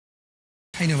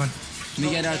How you doing, bud? Let me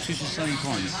get 2 Sicilian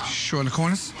corners. Sure, in the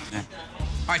corners? Yeah.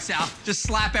 All right, Sal, just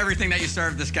slap everything that you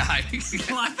served this guy.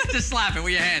 Just slap it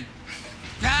with your hand.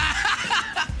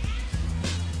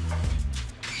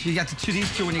 You got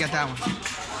these two, and you got that one.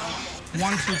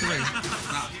 1, 2, 3.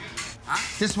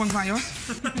 Huh? This one's not yours?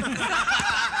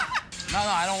 No,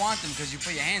 I don't want them because you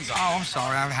put your hands on. Oh, I'm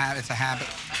sorry. It's a habit.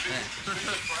 Yeah.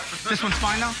 This one's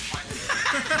fine now?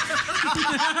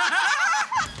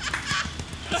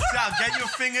 Sal, get your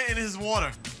finger in his water.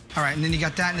 All right, and then you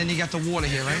got that, and then you got the water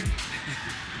here, right?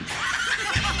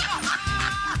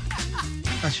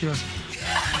 That's yours.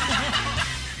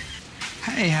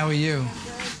 Hey, how are you?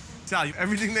 Sal,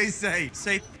 everything they say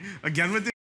again with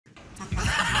the.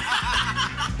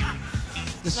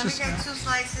 This Let me get 2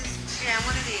 slices. Yeah,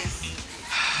 one of these.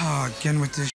 Oh, again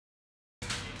with this.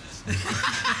 What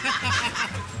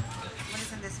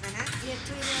is in this minute?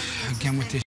 Again with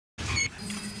this.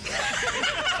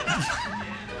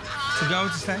 To go,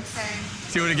 to stay? Okay.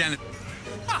 Do it again.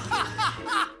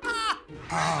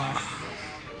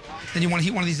 Then you want to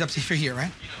heat one of these up to here,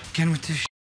 right? Again with this.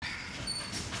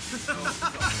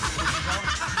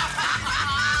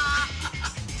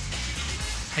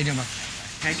 How you doing, bud?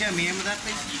 Can I get me in with that,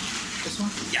 please? This one?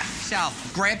 Yeah, Sal,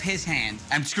 grab his hand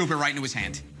and scoop it right into his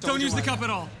hand. Don't use the cup at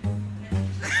all.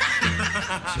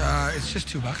 It's just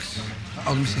 $2.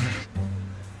 Oh, let me see here.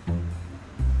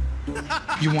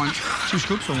 You want 2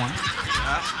 scoops or 1?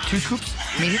 2 scoops?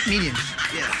 Medium?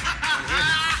 Yeah.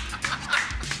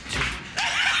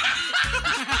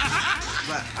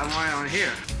 But I want it on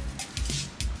here.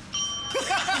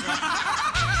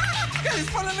 He's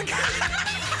fun of the guy.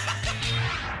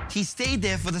 He stayed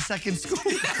there for the second scoop.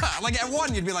 Like at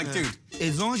 1, you'd be like, dude.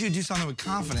 As long as you do something with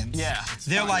confidence. Yeah.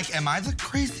 They're like, am I the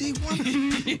crazy one?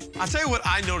 I'll tell you what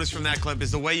I noticed from that clip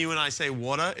is the way you and I say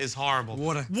water is horrible.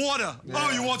 Water. Water. Yeah.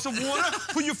 Oh, you want some water?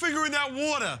 Put your finger in that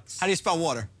water. How do you spell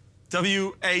water?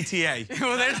 W-A-T-A.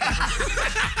 Well, there's...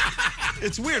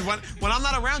 It's weird. When I'm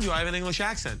not around you, I have an English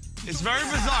accent. It's very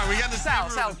bizarre. We got the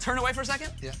Sal, turn away for a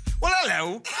second. Yeah. Well,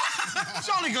 hello.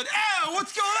 Jolly good. Oh,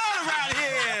 what's going on around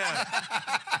here?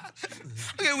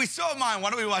 Okay, we saw mine. Why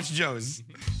don't we watch Joe's?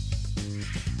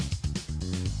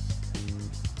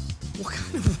 What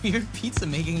kind of weird pizza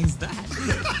making is that?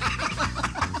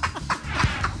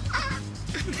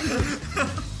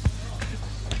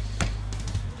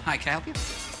 Hi, can I help you?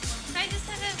 I just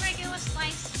have a regular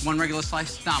slice. 1 regular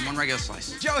slice? Dom, 1 regular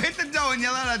slice. Joe, hit the dough and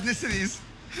yell out ethnicities.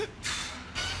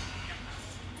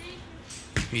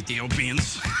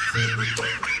 Ethiopians.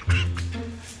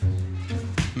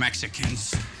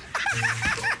 Mexicans.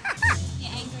 You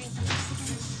angry at the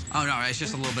Mexicans? Oh, no, it's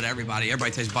just a little bit of everybody.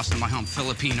 Everybody tastes busting my home.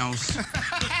 Filipinos.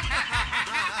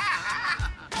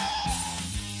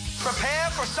 Prepare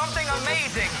for something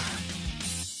amazing.